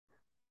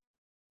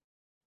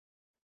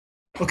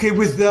Okay,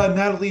 with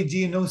Natalie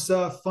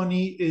Gianosa,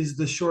 Funny is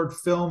the short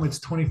film. It's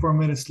 24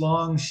 minutes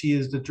long. She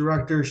is the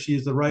director, she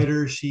is the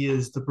writer, she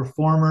is the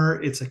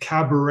performer. It's a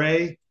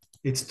cabaret.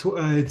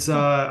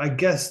 I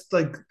guess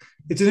like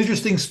it's an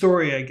interesting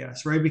story, I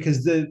guess, right?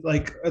 Because the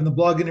like in the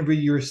blog interview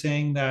you were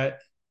saying that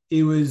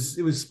it was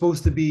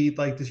supposed to be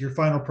like this your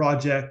final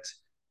project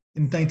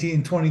in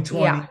 2020,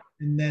 Yeah,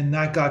 and then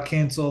that got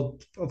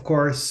canceled, of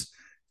course.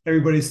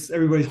 Everybody's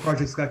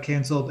projects got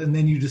canceled, and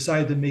then you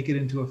decided to make it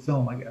into a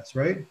film, I guess,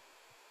 right?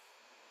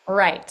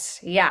 right.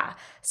 Yeah.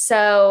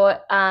 So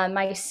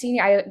my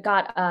senior,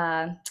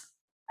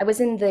 I was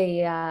in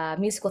the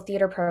musical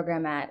theater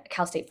program at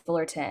Cal State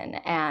Fullerton,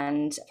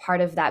 and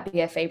part of that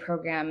BFA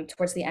program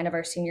towards the end of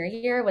our senior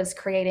year was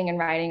creating and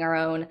writing our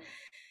own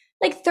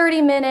like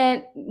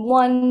 30-minute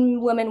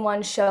one woman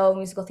one show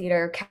musical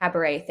theater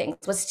cabaret things.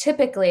 What's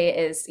typically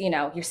is,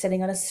 you're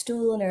sitting on a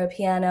stool near a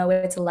piano,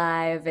 it's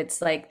live,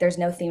 it's like there's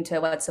no theme to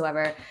it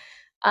whatsoever.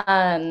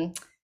 Um,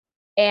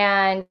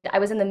 And I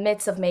was in the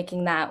midst of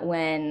making that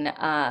when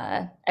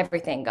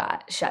everything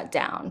got shut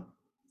down.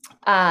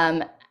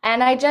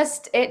 And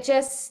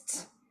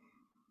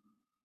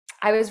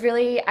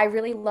I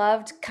really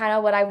loved kind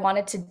of what I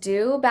wanted to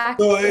do back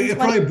So in it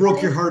probably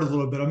broke your 2020. heart a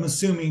little bit. I'm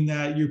assuming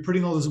that you're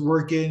putting all this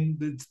work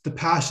in, the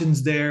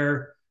passion's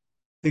there,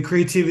 the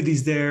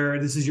creativity's there.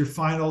 This is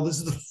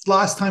the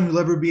last time you'll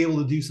ever be able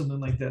to do something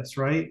like this,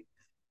 right?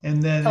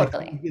 And then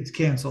Totally. it gets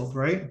canceled,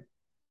 right?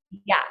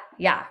 Yeah,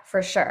 yeah,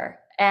 for sure.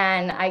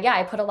 And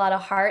I put a lot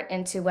of heart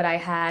into what I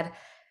had,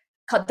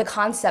 the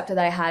concept that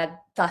I had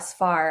thus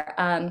far.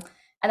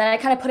 And then I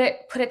kind of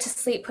put it to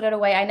sleep, put it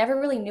away. I never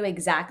really knew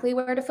exactly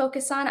where to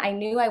focus on. I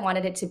knew I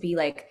wanted it to be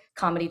like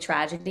comedy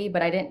tragedy,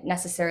 but I didn't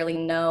necessarily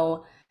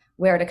know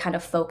where to kind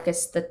of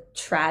focus the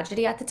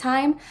tragedy at the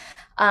time.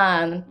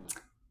 Um,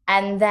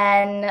 and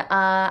then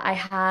I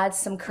had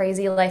some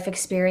crazy life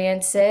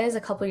experiences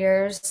a couple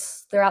years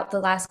throughout the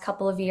last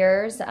couple of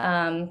years.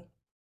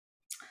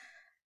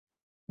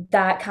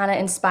 That kind of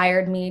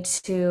inspired me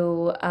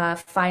to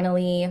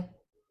finally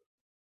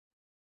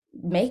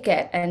make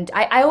it. And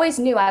I always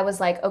knew I was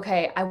like,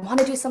 okay, I want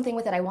to do something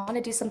with it. I want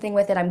to do something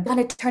with it. I'm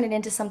gonna turn it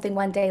into something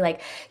one day.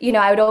 Like,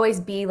 I would always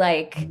be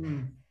like,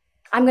 Mhm.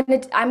 I'm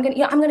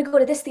gonna go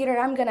to this theater.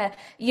 I'm gonna,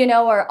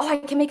 or oh, I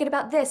can make it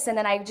about this. And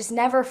then I just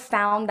never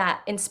found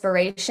that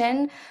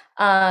inspiration.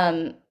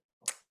 Um,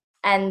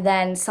 and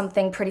then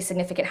something pretty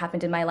significant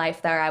happened in my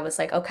life there. I was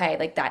like, okay,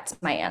 like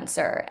that's my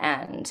answer.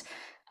 And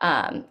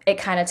it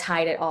kind of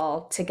tied it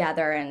all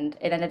together, and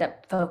it ended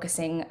up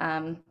focusing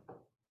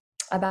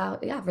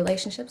about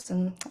relationships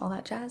and all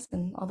that jazz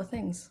and all the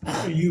things.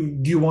 Do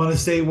you want to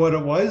say what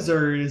it was,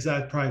 or is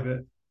that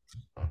private?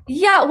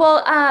 Yeah, well,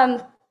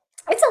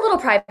 it's a little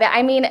private.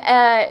 I mean,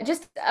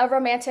 just a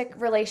romantic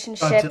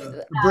relationship Gotcha. A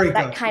that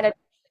breakup. kind of,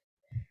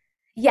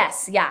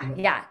 yes, yeah,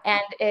 Yeah. yeah.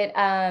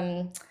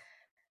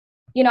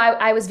 And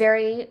I was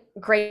very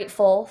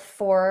grateful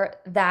for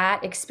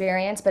that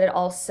experience, but it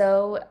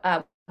also,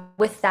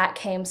 with that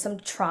came some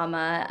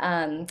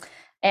trauma,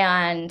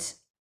 and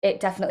it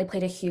definitely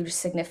played a huge,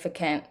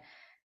 significant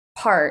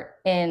part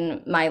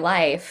in my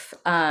life.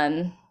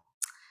 And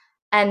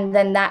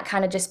then that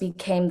kind of just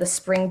became the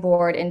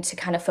springboard into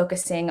kind of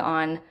focusing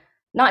on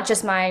not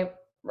just my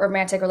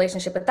romantic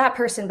relationship with that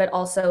person, but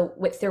also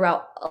with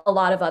throughout a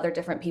lot of other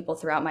different people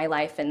throughout my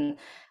life.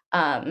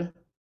 Um,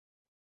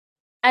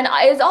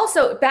 it's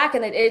also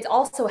it's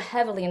also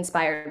heavily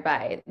inspired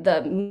by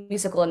the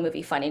musical and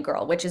movie Funny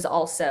Girl, which is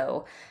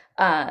also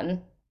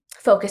um,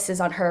 focuses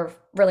on her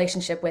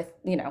relationship with,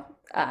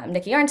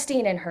 Nikki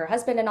Arnstein and her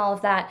husband and all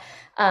of that.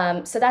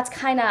 So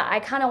I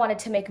kind of wanted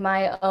to make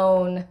my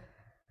own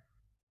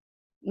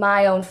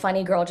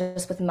funny girl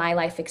just with my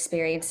life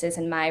experiences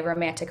and my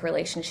romantic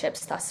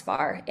relationships thus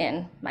far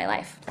in my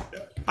life.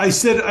 I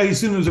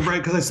assumed it was a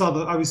break because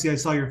obviously I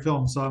saw your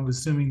film, so I'm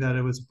assuming that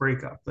it was a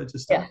breakup. But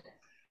just Yeah.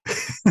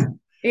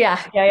 Yeah,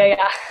 yeah,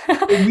 yeah,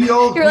 yeah. we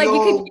You're we like, you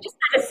all just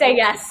had to say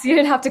yes. You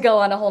didn't have to go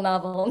on a whole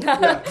novel.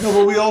 Yeah, no,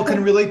 but we all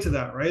can relate to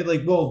that, right?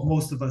 Like, well,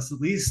 most of us at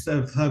least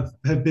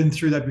have been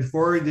through that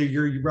before.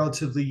 You're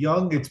relatively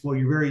young.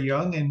 You're very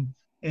young,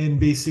 and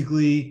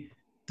basically,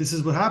 this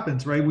is what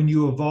happens, right? When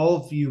you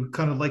evolve, you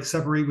kind of like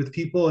separate with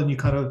people, and you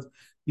kind of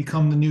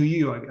become the new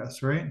you, I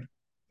guess, right?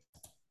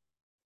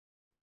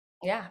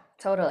 Yeah,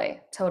 totally,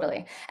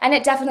 totally. And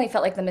it definitely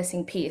felt like the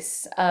missing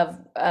piece of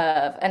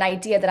an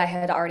idea that I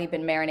had already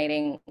been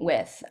marinating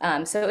with.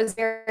 So it was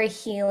very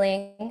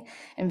healing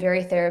and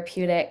very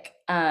therapeutic,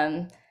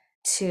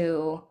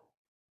 to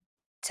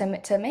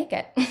to make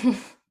it.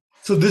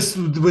 So this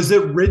was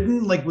it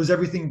written, like was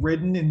everything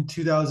written in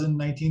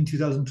 2019,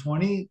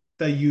 2020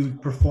 that you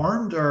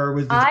performed, or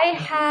was it? I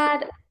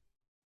had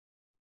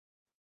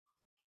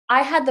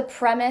I had the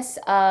premise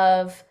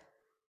of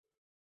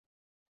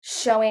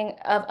showing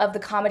of the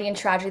comedy and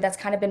tragedy. That's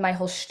kind of been my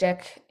whole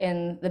shtick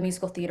in the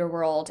musical theater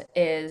world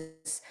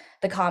is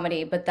the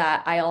comedy, but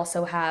that I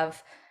also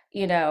have,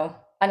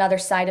 another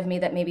side of me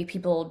that maybe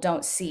people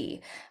don't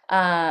see.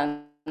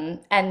 And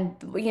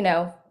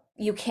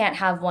you can't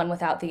have one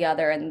without the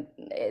other. And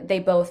they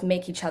both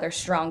make each other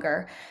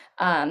stronger.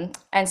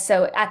 And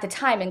so at the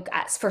time, and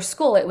for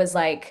school, it was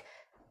like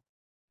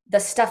the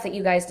stuff that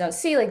you guys don't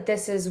see, like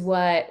this is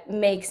what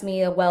makes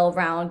me a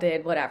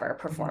well-rounded whatever Mhm.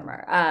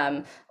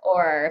 performer,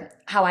 or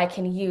how I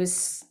can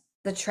use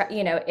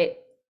it,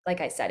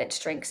 like I said, it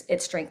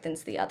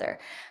strengthens the other.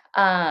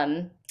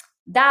 um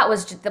that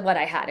was just what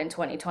I had in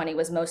 2020,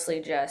 was mostly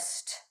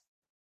just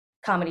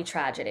comedy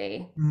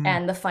tragedy Mhm.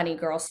 and the funny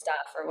girl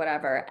stuff or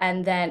whatever.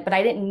 And then, but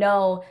I didn't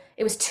know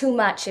it was too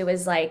much. It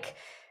was like,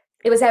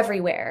 it was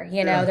everywhere,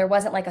 Yeah. there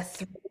wasn't like a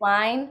through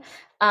line.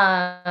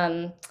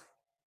 Um,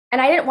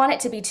 and I didn't want it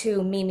to be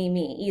too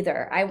me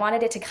either. I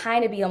wanted it to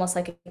kind of be almost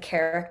like a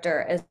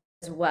character as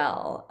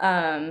well.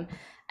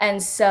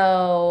 And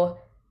so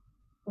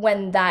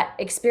when that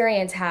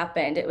experience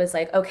happened, it was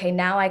like, okay,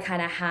 now I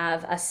kind of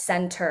have a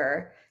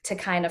center to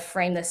kind of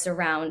frame this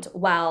around,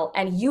 while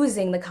and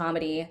using the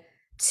comedy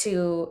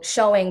to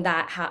showing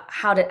that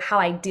how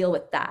I deal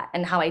with that,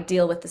 and how I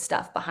deal with the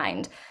stuff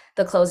behind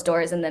the closed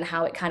doors, and then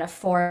how it kind of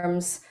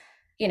forms,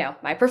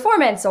 my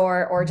performance,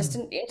 or just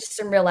Mhm. just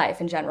in real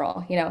life in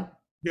general.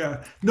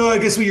 Yeah. No, I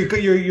guess what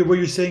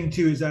you're saying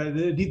too is that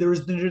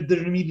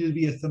there needed to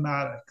be a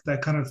thematic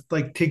that kind of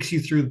like takes you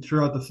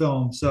throughout the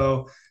film.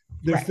 So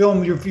the Right.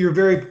 film, you're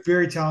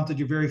very talented,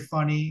 you're very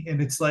funny,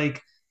 and it's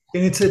like,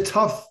 and it's a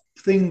tough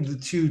thing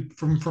to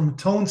from a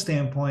tone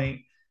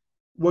standpoint.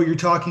 What you're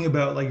talking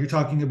about, like you're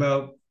talking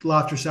about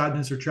laughter,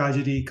 sadness, or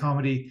tragedy,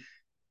 comedy.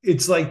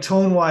 It's like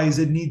tone wise,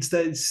 it needs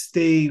to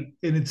stay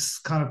in its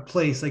kind of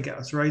place, I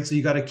guess, right? So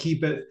you got to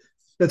keep it.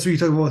 That's what you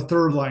talk about a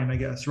third line, I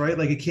guess, right?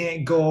 Like it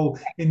can't go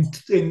in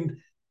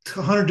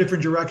 100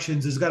 different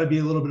directions. There's got to be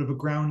a little bit of a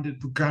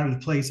grounded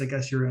place, I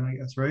guess you're in, I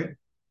guess, right?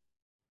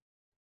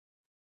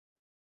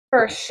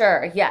 For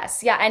sure,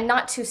 yes. Yeah, and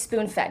not too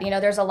spoon-fed.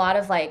 There's a lot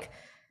of like,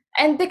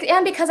 and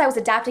because I was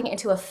adapting it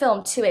into a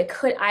film too, it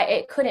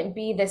couldn't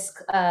be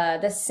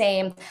the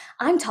same.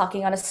 I'm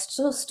talking on a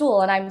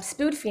stool and I'm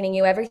spoon feeding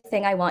you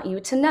everything I want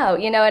you to know.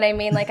 You know what I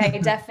mean? Like I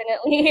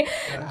definitely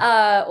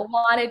Yeah,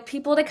 wanted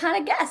people to kind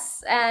of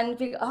guess and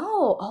be,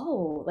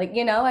 oh, like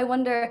I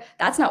wonder,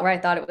 that's not where I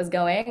thought it was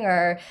going,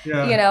 or you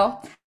yeah.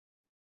 know.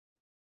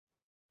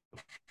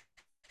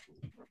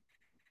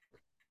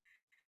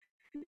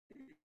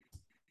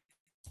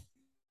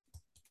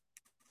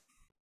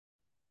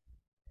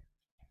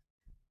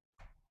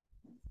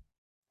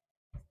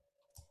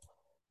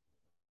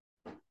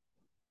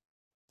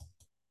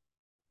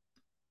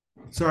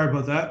 Sorry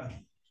about that.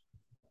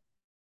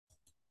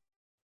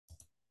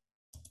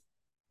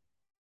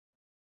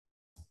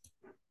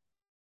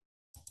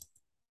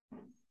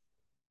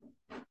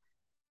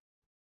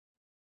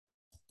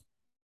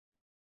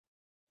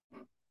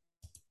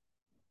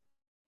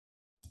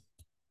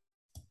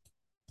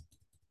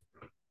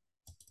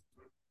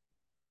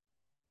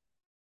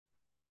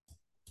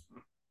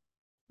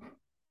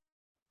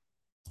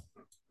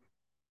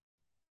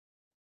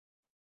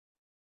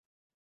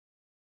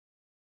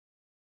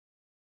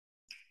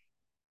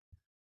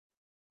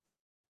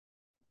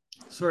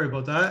 Sorry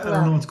about that. I don't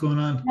Hello. know what's going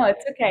on. No,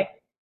 it's okay.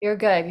 You're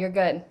good. You're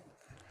good.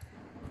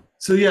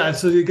 So yeah,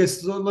 so I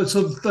guess so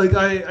like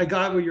I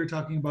got what you're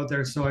talking about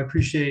there. So I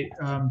appreciate.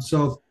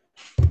 So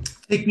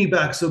take me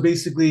back. So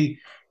basically,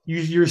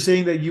 you're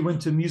saying that you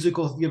went to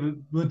musical.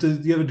 You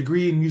have a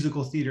degree in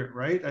musical theater,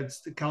 right? At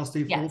Cal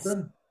State Yes.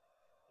 Fullerton.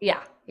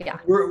 Yeah. Yeah.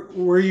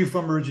 Where are you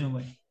from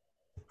originally?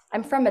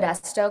 I'm from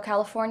Modesto,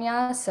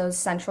 California, so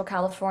Central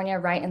California,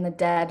 right in the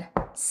dead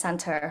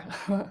center.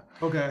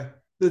 Okay,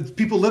 the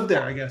people live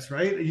there, Yeah. I guess,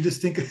 right? You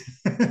just think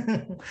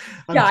I'm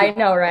Yeah, too. I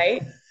know,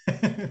 right?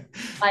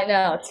 I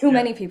know. Too Yeah,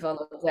 many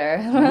people live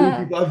many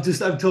there. people.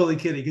 I'm totally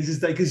kidding. It's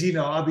just that because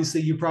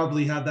obviously you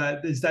probably have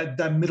that. Is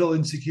that middle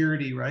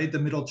insecurity, right? The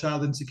middle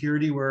child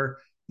insecurity where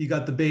you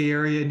got the Bay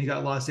Area and you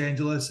got Los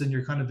Angeles and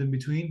you're kind of in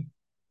between.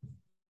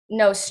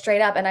 No,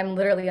 straight up, and I'm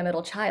literally a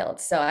middle child,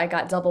 so I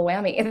got double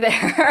whammy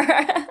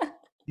there.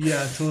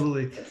 Yeah,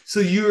 totally.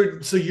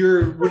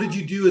 What did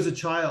you do as a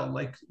child?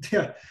 Like,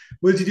 yeah,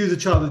 what did you do as a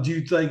child? Did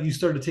you like you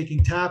started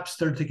taking taps,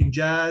 started taking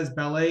jazz,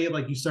 ballet,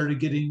 like you started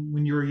getting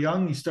when you were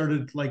young, you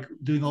started like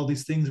doing all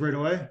these things right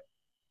away?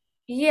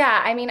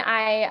 Yeah, I mean,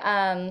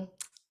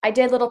 I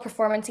did little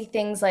performancey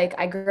things, like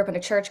I grew up in a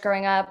church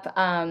growing up,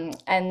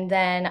 and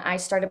then I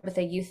started with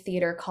a youth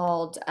theater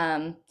called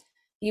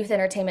Youth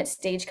Entertainment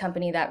Stage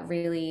Company that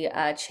really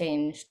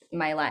changed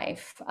my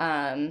life.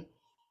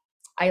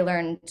 I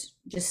learned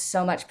just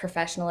so much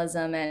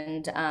professionalism,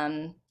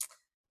 and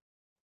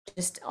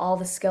just all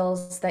the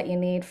skills that you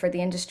need for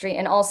the industry,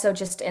 and also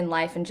just in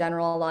life in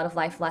general, a lot of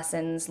life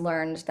lessons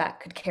learned that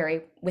could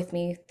carry with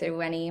me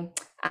through any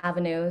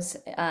avenues.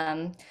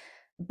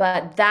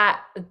 But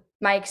that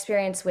my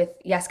experience with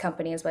Yes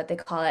Company is what they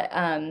call it.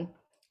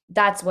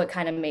 That's what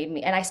kind of made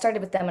me. And I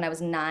started with them when I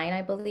was 9,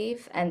 I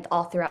believe, and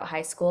all throughout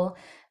high school.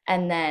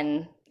 And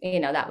then,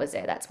 that was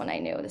it. That's when I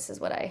knew this is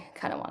what I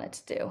kind of wanted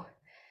to do.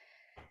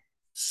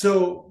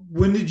 So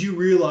when did you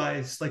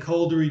realize, like how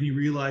old were you, and you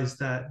realized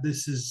that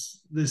this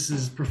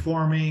is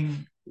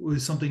performing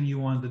was something you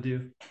wanted to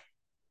do?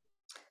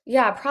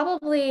 Yeah,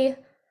 probably.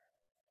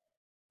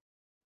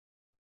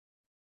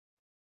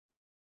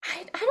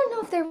 I don't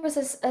know if there was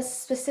a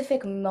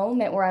specific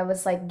moment where I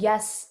was like,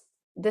 yes,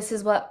 this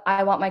is what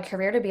I want my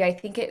career to be. I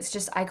think it's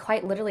just, I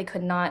quite literally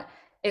could not,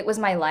 it was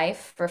my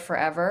life for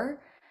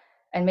forever.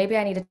 And maybe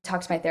I need to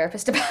talk to my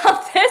therapist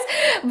about this,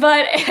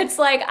 but it's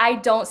like I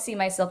don't see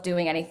myself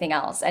doing anything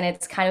else. And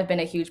it's kind of been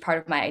a huge part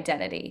of my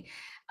identity.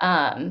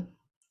 Um,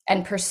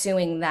 and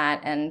pursuing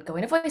that and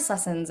going to voice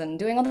lessons and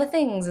doing all the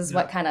things is Yeah.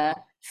 what kind of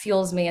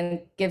fuels me and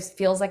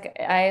feels like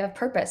I have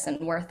purpose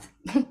and worth.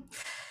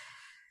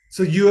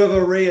 So you have an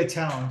array of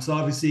talents. So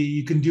obviously,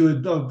 you can do a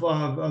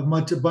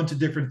bunch of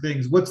different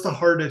things. What's the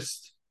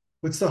hardest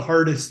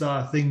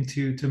thing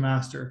to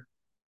master?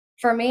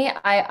 For me,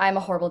 I'm a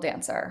horrible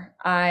dancer.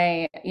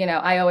 I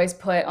always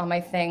put on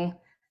my thing,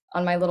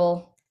 on my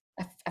little,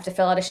 I have to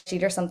fill out a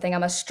sheet or something.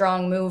 I'm a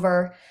strong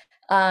mover.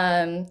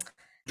 Um,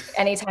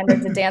 Anytime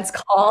there's a dance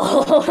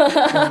call,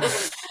 Yeah.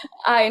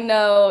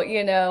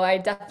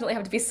 I definitely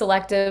have to be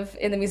selective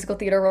in the musical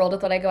theater world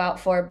with what I go out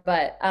for.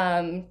 But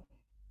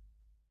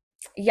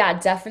yeah,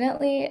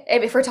 definitely.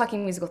 If we're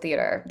talking musical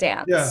theater,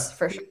 Yeah. dance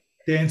for sure.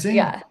 Dancing.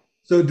 Yeah.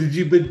 So did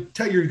you?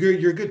 But you're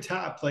good. You're good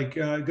tap, like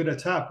good at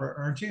tap,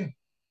 aren't you?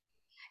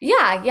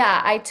 Yeah,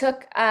 yeah. I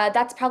took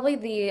that's probably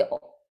the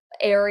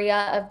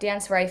area of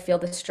dance where I feel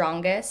the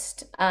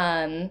strongest.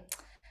 And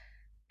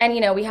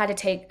we had to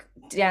take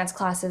dance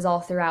classes all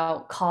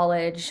throughout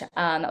college.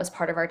 That was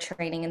part of our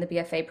training in the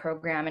BFA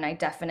program, and I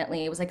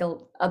definitely it was like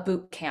a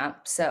boot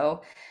camp.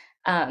 So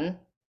um,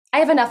 I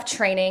have enough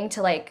training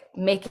to like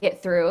make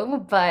it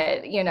through,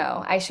 but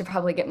I should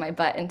probably get my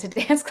butt into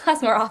dance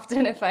class more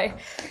often if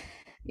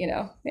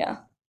yeah.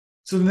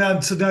 So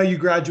now you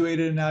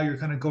graduated, and now you're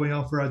kind of going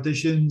out for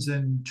auditions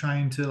and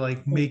trying to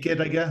like make it.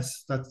 I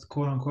guess that's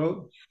quote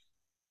unquote.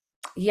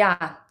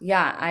 Yeah,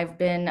 yeah.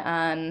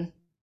 I'm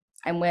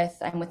with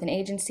an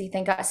agency.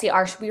 Thank God. See,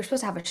 our we were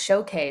supposed to have a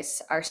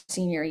showcase our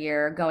senior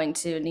year, going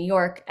to New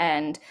York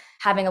and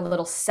having a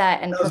little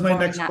set and That was my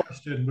performing next that.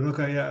 question, but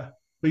okay, yeah.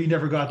 But you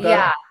never got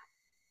that.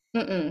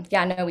 Yeah.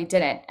 Yeah, no, we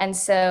didn't. And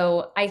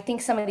so I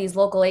think some of these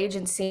local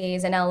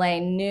agencies in LA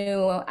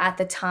knew at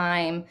the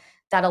time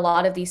that a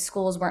lot of these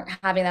schools weren't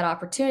having that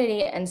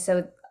opportunity. And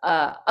so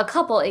a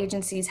couple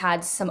agencies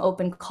had some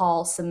open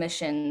call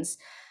submissions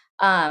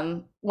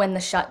when the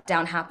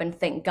shutdown happened,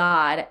 thank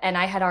God. And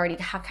I had already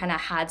kind of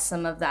had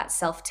some of that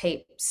self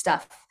tape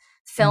stuff Mm.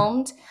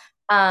 filmed.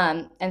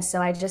 And so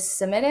I just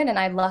submitted, and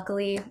I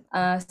luckily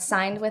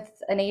signed with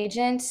an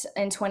agent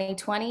in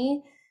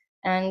 2020.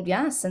 And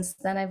yeah, since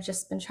then, I've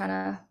just been trying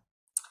to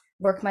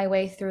work my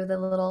way through the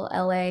little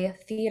LA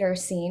theater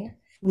scene.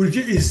 Would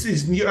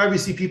you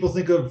obviously people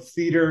think of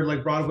theater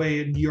like Broadway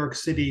in New York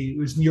City?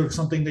 Was New York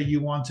something that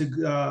you want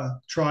to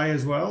try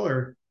as well,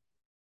 or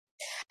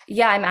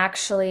Yeah, I'm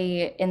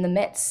actually in the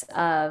midst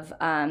of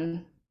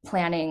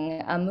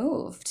planning a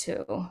move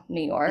to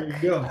New there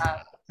York. you go.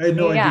 I had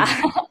no idea.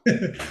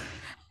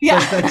 Yeah.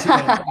 So that's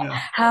it.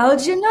 Yeah.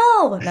 How'd you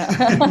know?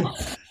 Yeah. No.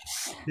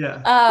 Yeah.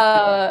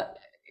 Uh,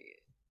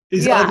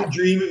 Is that like a yeah,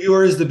 dream of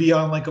yours to be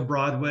on like a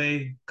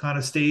Broadway kind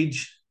of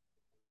stage?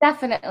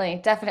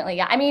 definitely, definitely.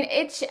 Yeah.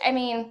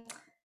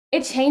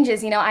 It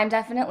changes, I'm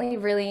definitely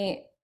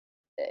really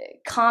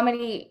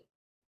comedy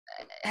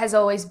has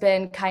always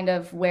been kind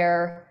of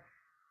where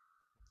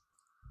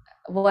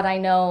what I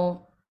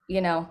know,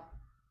 you know,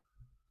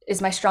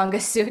 is my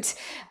strongest suit.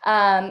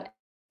 Um,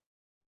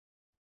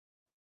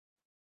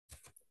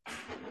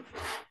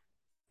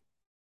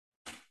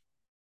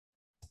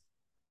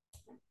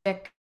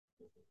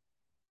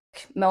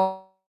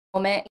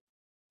 moment.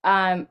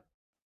 Um,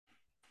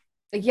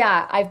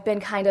 yeah, I've been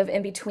kind of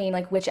in between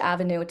like which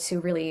avenue to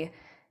really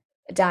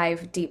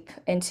dive deep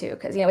into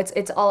because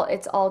it's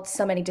all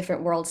so many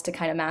different worlds to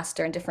kind of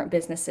master and different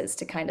businesses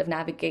to kind of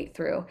navigate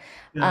through.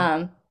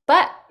 Yeah.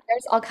 But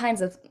there's all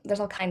kinds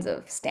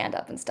of stand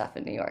up and stuff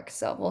in New York,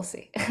 so we'll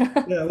see.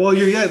 Yeah, well,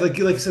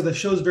 like I said, the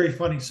show's very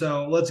funny.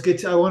 So let's get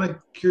to. I want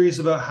to curious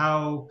about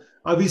how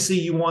obviously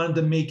you wanted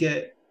to make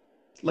it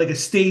like a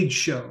stage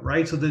show,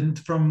 right? So then,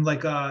 from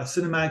like a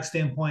cinematic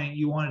standpoint,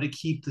 you wanted to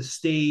keep the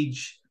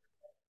stage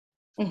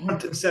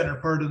front Mhm. and center.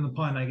 Pardon the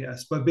pun, I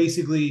guess. But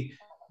basically,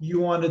 you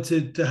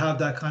wanted to have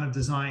that kind of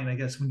design, I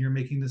guess, when you're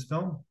making this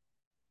film.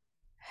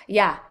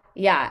 Yeah,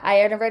 yeah. I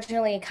had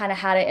originally kind of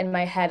had it in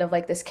my head of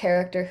like this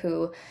character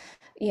who,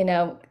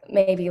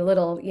 maybe a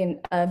little,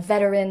 a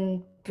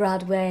veteran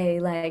Broadway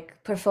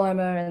like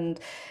performer and,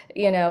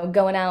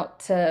 going out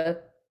to,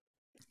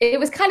 it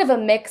was kind of a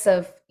mix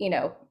of,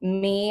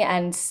 me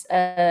and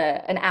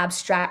an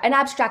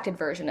abstracted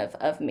version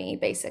of me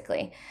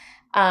basically,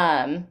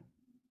 um,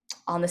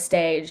 on the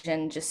stage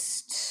and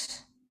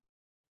just,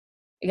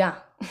 yeah.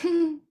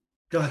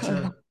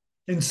 Gotcha.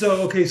 And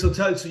so, okay, so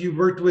you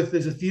worked with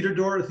as a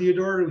Theodore.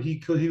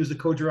 He was a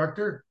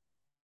co-director.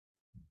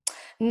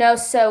 No,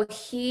 so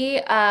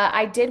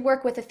I did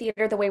work with the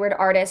theater, The Wayward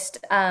Artist.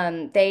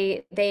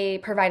 They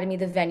provided me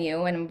the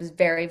venue, and I was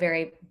very,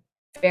 very,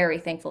 very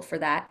thankful for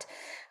that.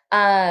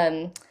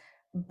 Um,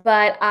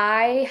 But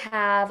I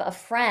have a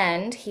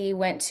friend, he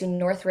went to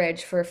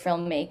Northridge for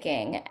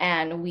filmmaking,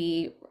 and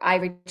I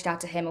reached out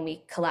to him and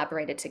we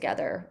collaborated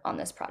together on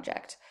this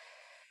project.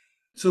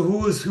 So who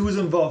was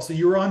involved? So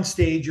you're on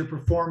stage, you're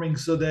performing.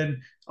 So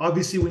then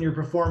obviously when you're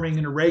performing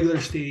in a regular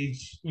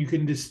stage, you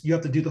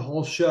have to do the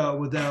whole show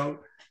without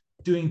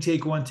doing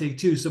take one, take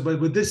two. So but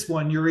with this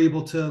one, you're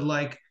able to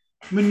like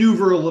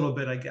maneuver a little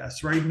bit, I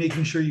guess, right?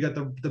 Making sure you got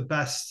the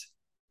best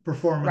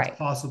performance Right.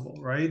 possible,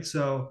 right?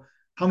 So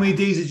how many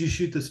days did you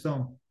shoot this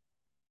film?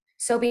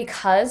 So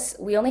because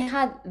we only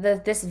had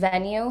this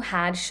venue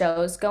had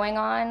shows going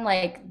on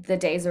like the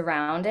days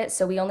around it,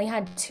 so we only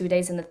had 2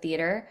 days in the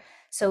theater.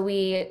 So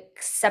we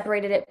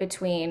separated it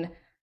between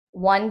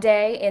one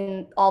day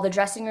in all the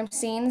dressing room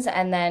scenes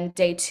and then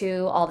day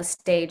two, all the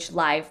stage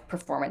live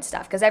performance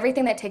stuff. Because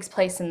everything that takes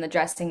place in the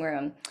dressing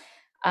room,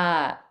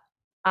 uh,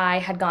 I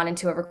had gone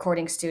into a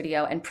recording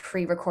studio and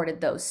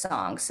pre-recorded those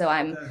songs. So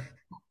I'm Okay.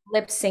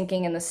 lip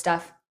syncing in the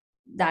stuff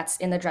that's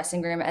in the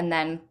dressing room, and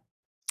then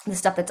the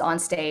stuff that's on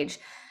stage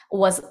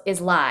was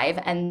is live,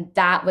 and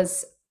that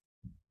was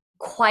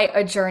quite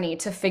a journey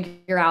to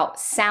figure out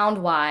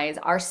sound wise.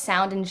 Our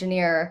sound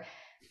engineer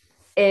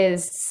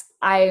is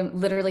I'm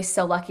literally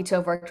so lucky to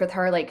have worked with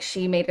her. Like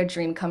she made a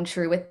dream come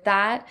true with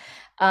that.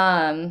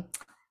 Um,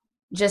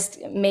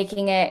 just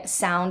making it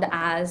sound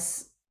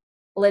as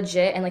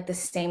legit and like the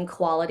same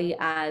quality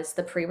as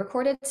the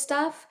pre-recorded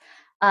stuff.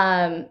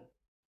 Um,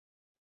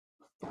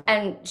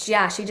 and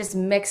yeah, she just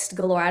mixed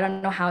galore. I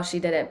don't know how she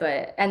did it,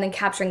 but and then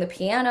capturing the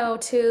piano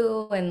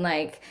too, and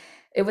like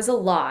it was a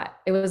lot.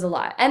 It was a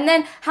lot. And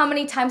then how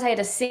many times I had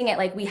to sing it,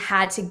 like we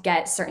had to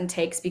get certain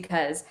takes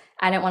because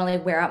I didn't want to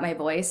like wear out my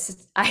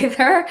voice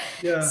either.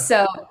 Yeah.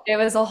 So it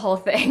was a whole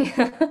thing.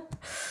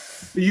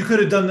 But you could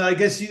have done that. I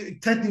guess you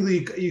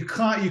technically you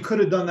can't. You could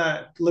have done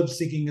that lip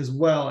syncing as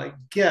well, I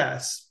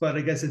guess. But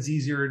I guess it's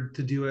easier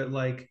to do it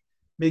like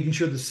making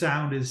sure the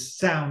sound is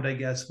sound. I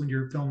guess when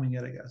you're filming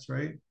it, I guess,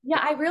 right? Yeah,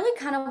 I really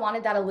kind of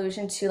wanted that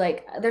illusion to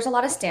like there's a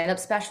lot of stand-up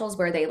specials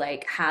where they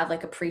like have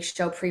like a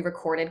pre-show,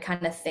 pre-recorded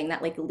kind of thing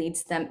that like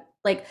leads them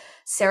like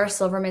Sarah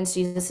Silverman's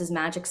Jesus is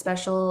Magic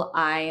special,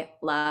 I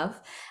love.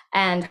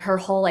 And her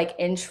whole like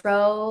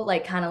intro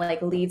like kind of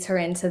like leads her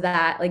into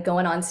that like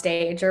going on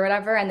stage or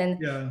whatever. And then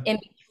Yeah. in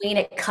between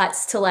it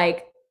cuts to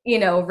like,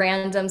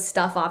 random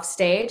stuff off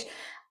stage.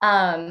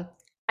 Um,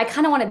 I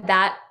kind of wanted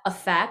that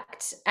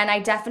effect. And I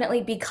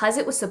definitely, because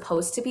it was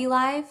supposed to be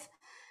live,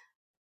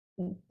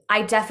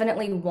 I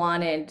definitely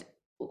wanted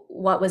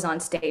what was on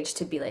stage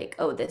to be like,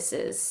 oh, this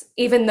is,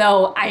 even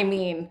though, I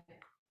mean,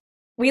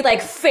 we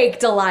like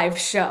faked a live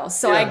show.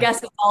 So I Yeah.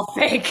 guess it's all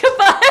fake,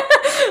 but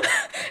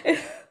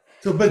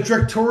So, but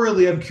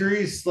directorially, I'm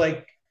curious,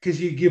 like, because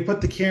you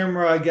put the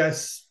camera, I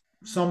guess,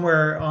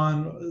 somewhere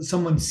on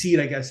someone's seat,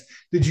 I guess.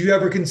 Did you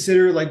ever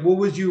consider like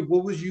what did you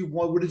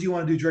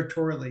want to do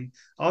directorially?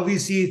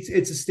 Obviously,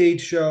 it's a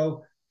stage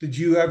show. Did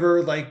you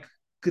ever like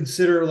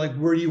consider like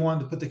where you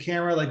wanted to put the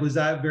camera? Like, was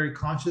that very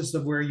conscious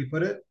of where you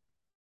put it?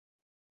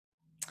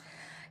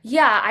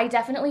 yeah, I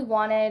definitely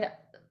wanted,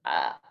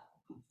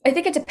 I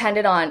think it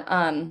depended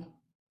on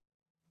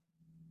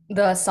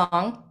the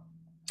song,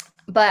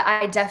 but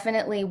I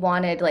definitely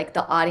wanted like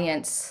the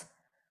audience.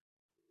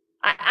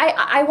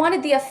 I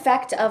wanted the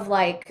effect of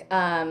like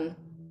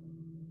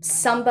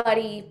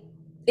somebody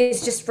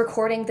is just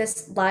recording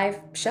this live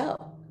show,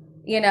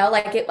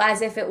 like it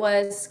as if it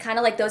was kind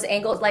of like those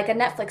angles like a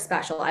Netflix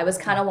special. I was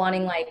kind of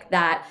wanting like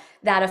that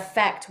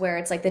effect where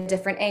it's like the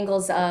different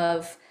angles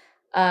of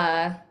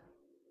uh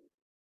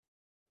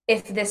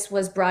if this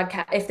was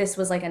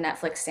like a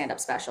Netflix stand-up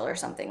special or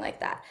something like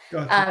that.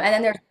 Gotcha. And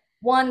then there's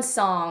one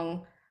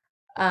song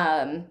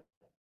um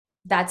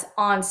that's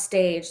on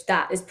stage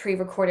that is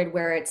pre-recorded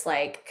where it's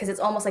like because it's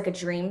almost like a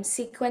dream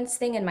sequence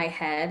thing in my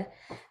head,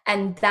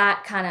 and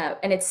that kind of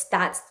and it's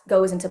that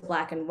goes into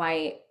black and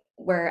white,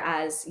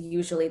 whereas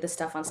usually the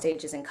stuff on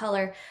stage is in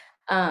color.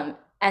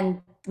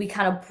 And we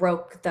kind of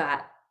broke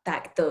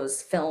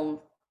those film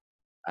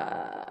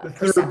The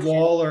third perception.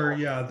 wall, or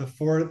yeah, the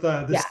fourth,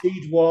 the Yeah.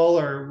 stage wall,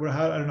 or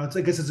how I don't know.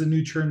 I guess it's a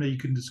new term that you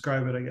can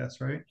describe it. I guess,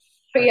 right?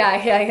 But yeah,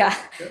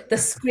 Yeah. the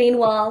screen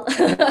wall.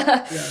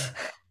 Yeah.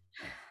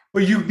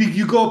 But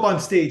you go up on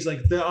stage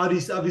like the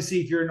audience.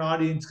 Obviously, if you're an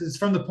audience, because it's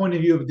from the point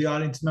of view of the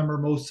audience member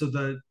most of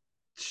the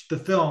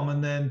film,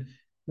 and then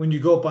when you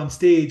go up on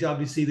stage,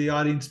 obviously the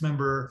audience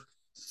member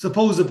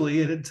supposedly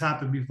it's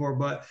happened before,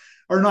 but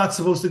are not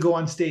supposed to go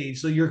on stage.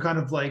 So you're kind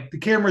of like the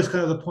camera is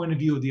kind of the point of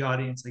view of the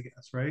audience, I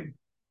guess, right?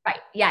 Right.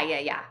 Yeah.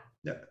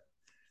 Yeah.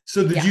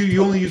 So did Yeah,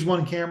 you only totally. use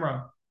one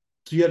camera?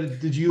 So you had to,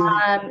 did you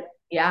only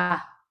Yeah,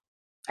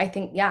 I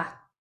think, yeah.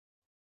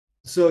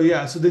 so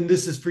yeah, so then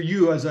this is for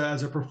you as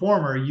a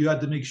performer, you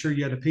had to make sure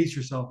you had to pace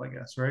yourself, I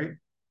guess, right?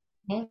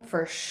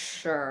 For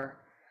sure.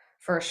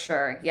 For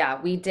sure. Yeah,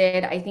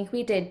 I think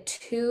we did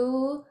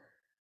 2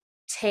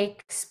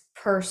 takes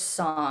per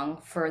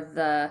song for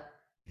the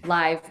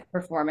live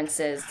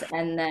performances.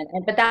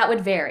 But that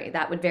would vary.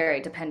 That would vary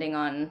depending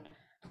on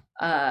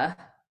uh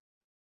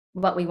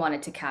what we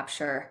wanted to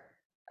capture.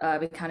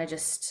 We kind of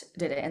just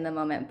did it in the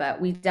moment, but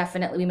we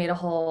made a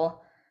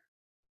whole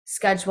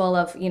schedule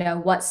of,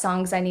 what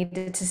songs I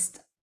needed to,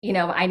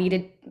 I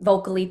needed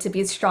vocally to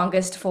be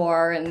strongest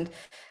for, and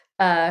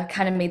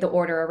kind of made the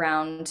order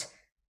around,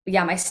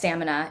 yeah, my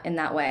stamina in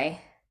that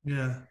way.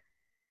 Yeah.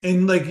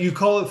 And like you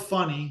call it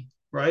funny,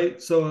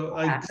 right? So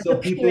Yeah, with so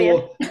a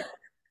period. people,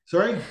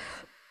 sorry?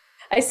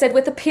 I said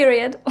with a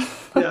period.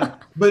 Yeah.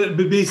 But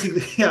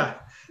basically, yeah.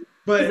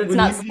 Because But it's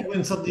not.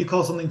 when something you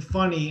call something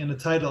funny in the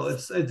title,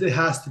 it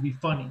has to be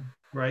funny,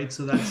 right?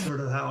 So that's sort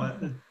of how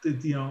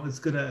it's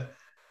gonna,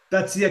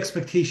 that's the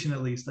expectation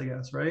at least, I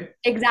guess, right?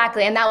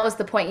 Exactly. And that was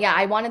the point. Yeah,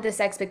 I wanted this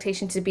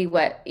expectation to be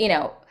what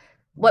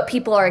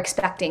people are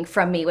expecting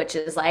from me, which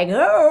is like,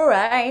 oh,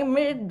 I'm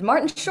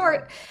Martin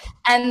Short.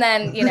 And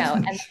then,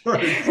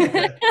 Short,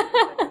 okay.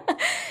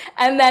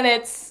 and then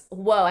it's,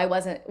 whoa,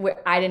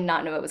 I did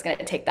not know it was going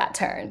to take that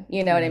turn.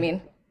 You know what I Yeah.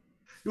 mean?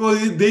 Well,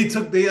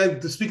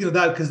 speaking of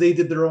that, because they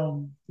did their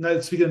own.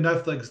 Speaking of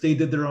Netflix, they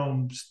did their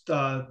own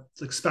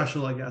like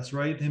special, I guess,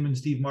 right? Him and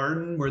Steve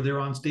Martin, where they're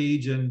on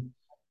stage and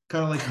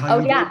kind of like how Oh,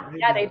 you did, yeah. right?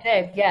 Yeah, Yeah, they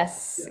did.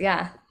 Yes.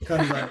 yeah, Yeah.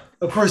 kind of that.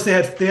 Of course,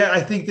 I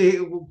think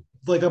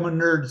like I'm a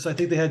nerd, so I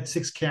think they had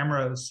six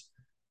cameras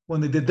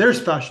when they did their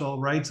special,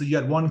 right? So you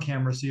had one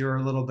camera, so you're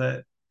a little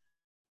bit,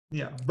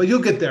 yeah, but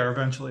you'll get there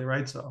eventually,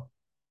 right? So.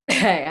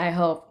 Hey, I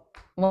hope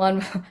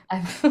one,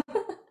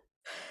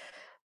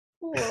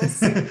 we'll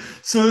see.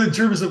 So in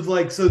terms of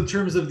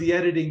the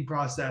editing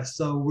process,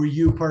 so were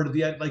you part of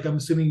like I'm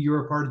assuming you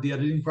were part of the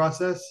editing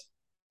process?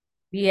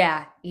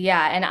 Yeah,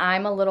 yeah. And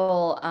I'm a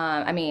little,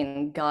 I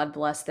mean, God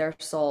bless their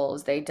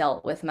souls. They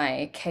dealt with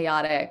my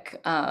chaotic,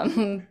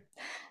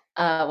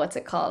 what's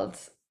it called?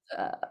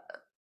 Uh,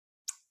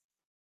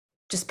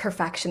 just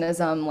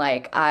perfectionism.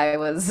 Like I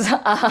was,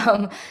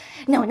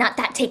 no, not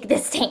that take,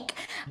 this tank.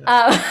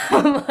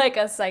 Yeah. Like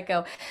a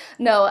psycho.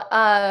 No,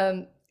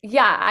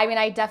 yeah, I mean,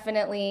 I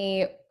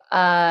definitely,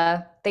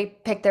 they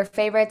picked their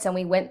favorites and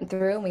we went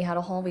through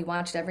and we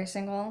watched every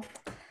single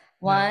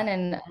Yeah. one.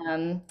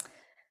 And,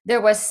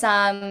 there was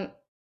some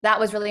that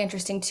was really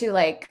interesting too,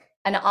 like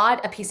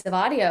a piece of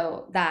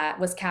audio that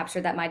was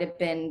captured that might have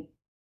been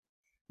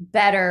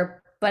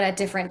better, but a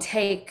different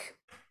take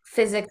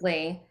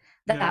physically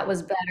Yeah. that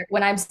was better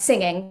when I'm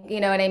singing, you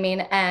know what I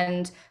mean?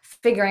 And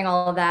figuring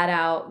all of that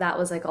out, that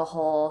was like a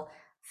whole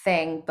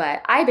thing.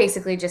 But I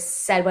basically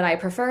just said what I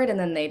preferred, and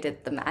then they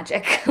did the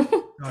magic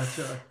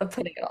Gotcha. of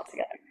putting it all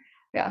together.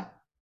 Yeah.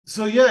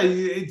 So yeah,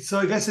 so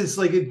I guess it's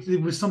like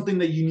it was something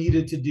that you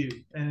needed to do,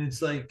 and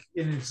it's like,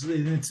 and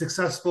it's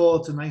successful.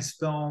 It's a nice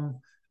film.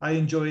 I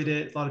enjoyed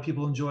it. A lot of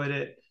people enjoyed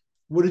it.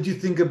 What did you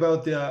think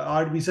about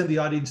the? We sent the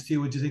audience to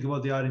you. What did you think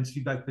about the audience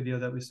feedback video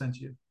that we sent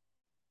you?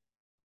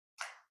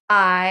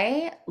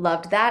 I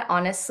loved that.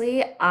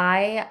 Honestly,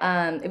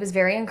 it was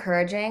very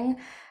encouraging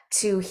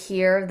to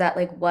hear that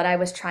like what I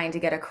was trying to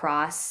get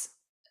across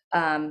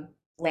um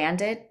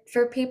landed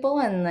for people,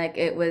 and like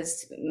it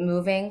was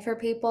moving for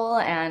people,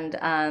 and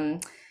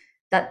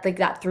that like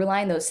that through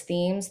line, those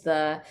themes,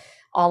 the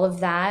all of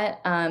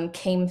that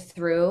came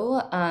through,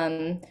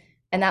 and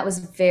that was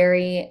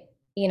very,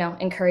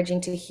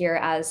 encouraging to hear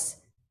as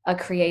a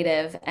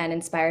creative, and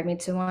inspired me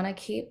to want to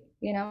keep,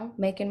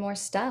 making more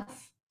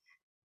stuff.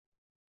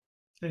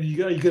 And you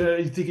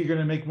think you're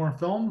gonna make more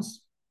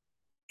films?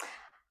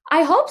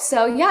 I hope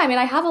so. Yeah, I mean,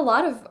 I have a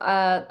lot of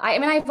I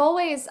mean, I've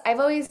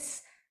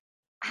always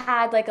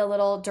had like a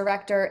little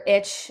director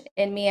itch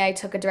in me. I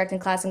took a directing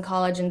class in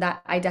college, and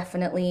that I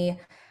definitely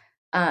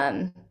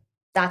um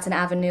that's an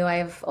avenue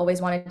I've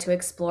always wanted to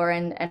explore,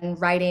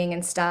 and writing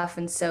and stuff.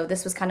 And so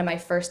this was kind of my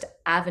first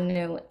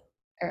avenue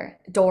or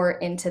door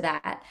into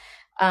that.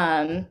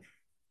 Um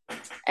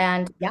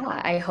and yeah,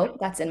 I hope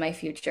that's in my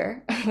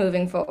future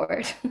moving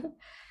forward.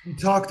 You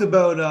talked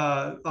about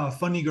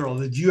Funny Girl.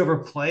 Did you ever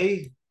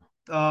play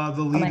the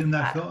Oh lead my in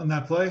that God. film, in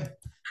that play?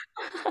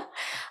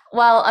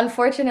 Well,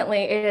 unfortunately,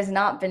 it has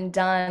not been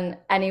done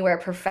anywhere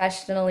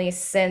professionally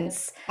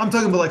since. I'm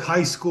talking about like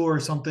high school or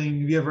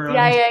something. Have you ever?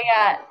 Yeah, yeah,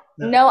 yeah.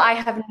 Yeah, No, I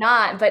have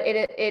not, but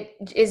it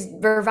is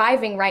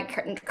reviving right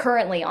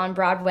currently on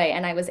Broadway,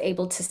 and I was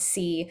able to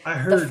see I the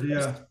heard. first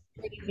Yeah.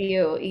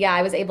 preview. Yeah,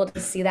 I was able to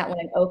see that when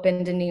it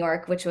opened in New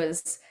York, which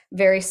was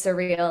very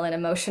surreal and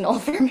emotional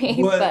for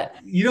me. But But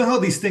you know how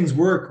these things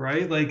work,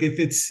 right? Like if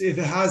it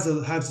has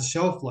a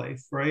shelf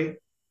life, right?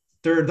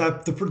 They're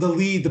that the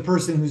lead, the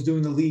person who's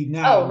doing the lead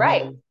oh, now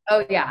right. will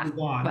Oh, yeah. move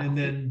on, Well, and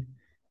then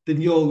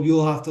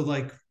you'll have to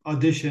like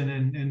audition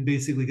and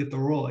basically get the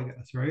role, I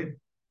guess, right?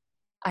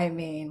 I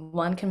mean,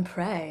 one can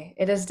pray.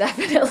 It is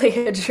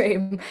definitely a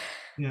dream.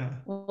 Yeah.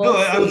 No, We'll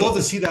I would love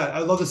see. to see that.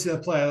 I'd love to see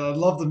that play. I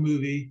love the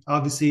movie.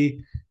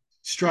 Obviously,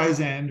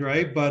 Streisand,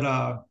 right?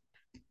 But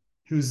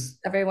who's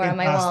Everywhere on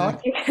my wall,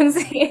 fantastic. you can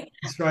see.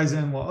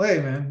 Streisand. Well, hey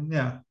man,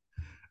 yeah.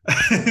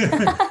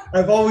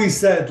 I've always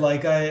said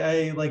like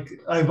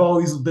I've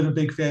always been a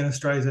big fan of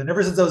Streisand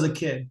ever since I was a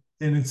kid,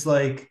 and it's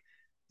like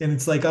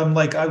I'm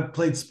like I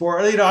played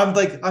sport. I'm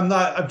like I'm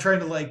not I'm trying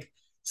to like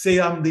say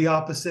I'm the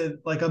opposite,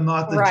 like I'm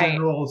not the Right.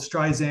 general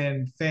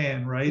Streisand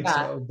fan, right? Yeah.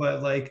 So,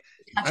 but like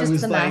I Touches the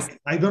was mass. like,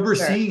 I remember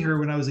Sure. seeing her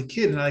when I was a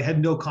kid and I had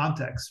no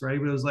context, right?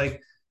 But it was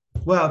like,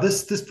 wow,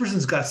 this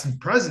person's got some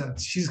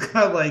presence. She's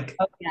got like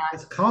Oh, yeah.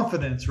 this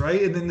confidence,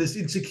 right? And then this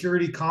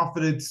insecurity,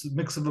 confidence,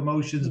 mix of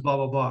emotions, blah,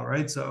 blah, blah,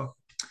 right? So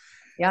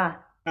Yeah.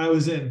 I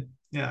was in.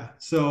 Yeah.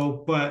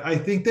 So, but I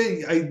think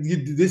that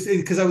this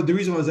because the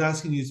reason I was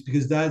asking you is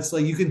because that's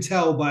like you can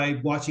tell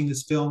by watching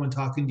this film and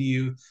talking to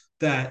you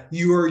that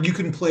you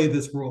can play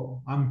this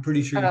role. I'm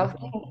pretty sure you can Oh,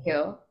 play. thank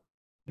you.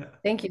 Yeah.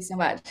 Thank you so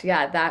much.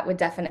 Yeah, that would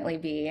definitely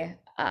be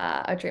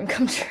a dream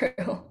come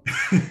true.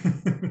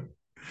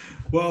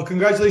 Well,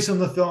 congratulations on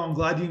the film. I'm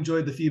glad you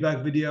enjoyed the feedback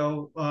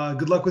video.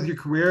 Good luck with your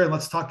career, and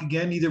let's talk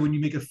again either when you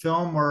make a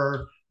film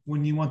or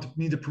when you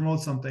need to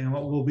promote something. And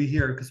we'll be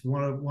here because we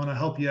want to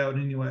help you out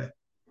in any way.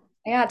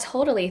 Yeah,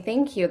 totally.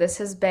 Thank you. This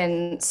has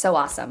been so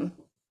awesome.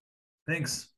 Thanks.